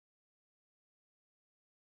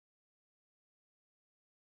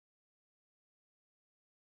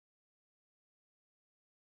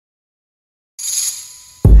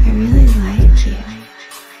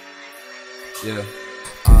Yeah.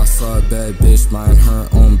 I saw a bad bitch mind her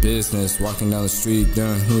own business, walking down the street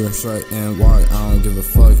doing her shirt and walk. I don't give a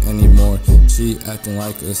fuck anymore. She acting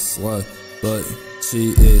like a slut, but she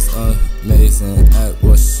is amazing at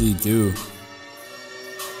what she do.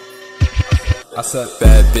 I said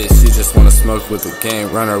bad bitch, she just wanna smoke with the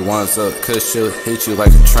gang. Run her ones up, cause she'll hit you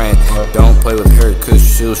like a train. Don't play with her, cause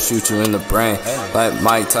she'll shoot you in the brain. Like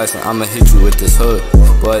Mike Tyson, I'ma hit you with this hook.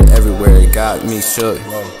 Blood everywhere, it got me shook.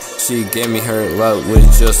 She gave me her love with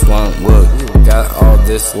just one look. Got all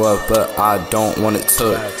this love, but I don't want it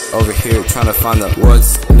took. Over here trying to find out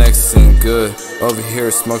what's next and good. Over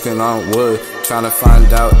here smoking on wood, trying to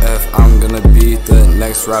find out if I'm gonna be the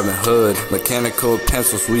next Robin Hood. Mechanical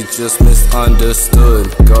pencils, we just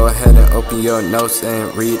misunderstood. Go ahead and open your notes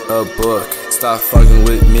and read a book. Stop fucking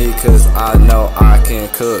with me, cause I know I can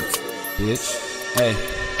cook. Bitch, hey,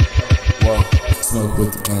 whoa. Smoke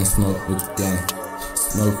with the gang, smoke with the gang.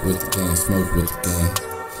 Smoke with the gang, smoke with the gang.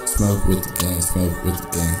 Smoke with the gang, smoke with the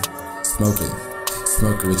gang. Smoke it,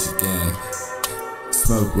 smoke it with your gang.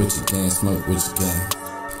 Smoke with your gang, smoke with your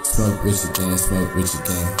gang. Smoke with your gang, smoke with your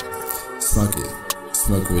gang. Smoke it,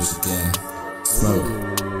 smoke it with your gang.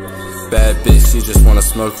 Smoke. Bad bitch, she just wanna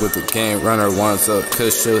smoke with the gang. Run her ones up,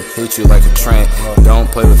 cause she'll hit you like a train. Don't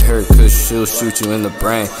play with her, cause she'll shoot you in the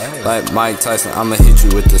brain. Like Mike Tyson, I'ma hit you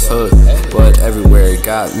with this hook. Blood everywhere, it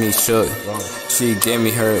got me shook. She gave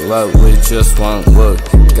me her love with just one look.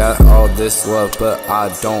 Got all this love, but I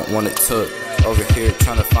don't want it took. Over here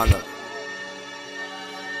trying to find a